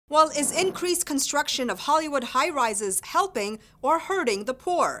Well, is increased construction of Hollywood high-rises helping or hurting the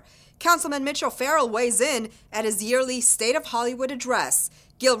poor? Councilman Mitch Farrell weighs in at his yearly State of Hollywood address.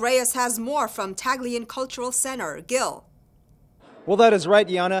 Gil Reyes has more from Taglian Cultural Center. Gil. Well, that is right,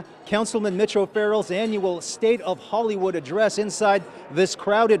 Yana. Councilman Mitch Farrell's annual State of Hollywood address inside this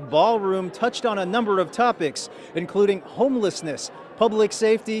crowded ballroom touched on a number of topics, including homelessness, public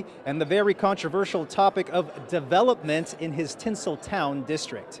safety, and the very controversial topic of development in his Tinseltown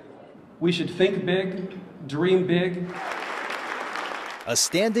district. We should think big, dream big. A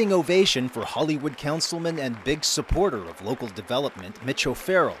standing ovation for Hollywood councilman and big supporter of local development, Mitch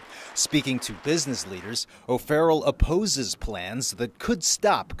Farrell. Speaking to business leaders, Farrell opposes plans that could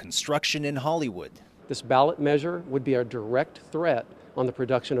stop construction in Hollywood. This ballot measure would be a direct threat on the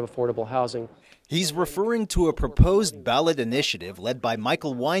production of affordable housing. He's referring to a proposed ballot initiative led by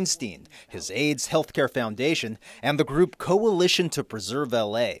Michael Weinstein, his AIDS Healthcare Foundation, and the group Coalition to Preserve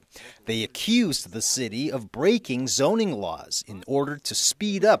LA. They accused the city of breaking zoning laws in order to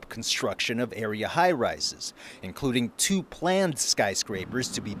speed up construction of area high-rises, including 2 planned skyscrapers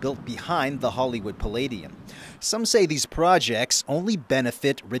to be built behind the Hollywood Palladium. Some say these projects only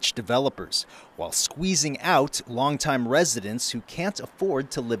benefit rich developers, while squeezing out longtime residents who can't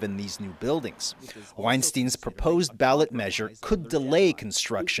afford to live in these new buildings. Weinstein's proposed ballot measure could delay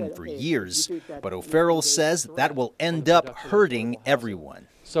construction for years, but O'Farrell says that will end up hurting everyone.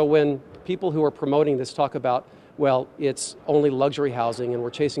 So when people who are promoting this talk about, well, it's only luxury housing and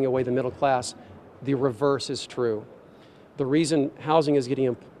we're chasing away the middle class, the reverse is true. The reason housing is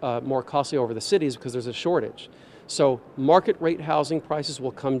getting more costly over the city is because there's a shortage. So market rate housing prices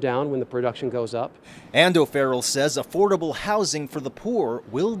will come down when the production goes up. And O'Farrell says affordable housing for the poor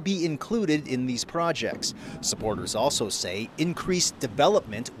will be included in these projects. Supporters also say increased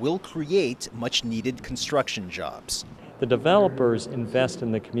development will create much needed construction jobs. The developers invest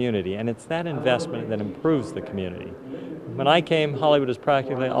in the community, and it's that investment that improves the community. When I came, Hollywood was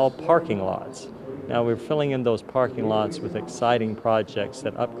practically all parking lots. Now we're filling in those parking lots with exciting projects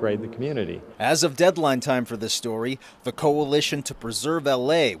that upgrade the community. As of deadline time for this story, the Coalition to Preserve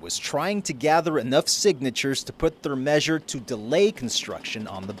LA was trying to gather enough signatures to put their measure to delay construction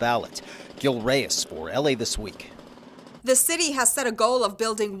on the ballot. Gil Reyes for LA This Week. The city has set a goal of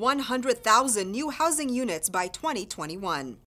building 100,000 new housing units by 2021.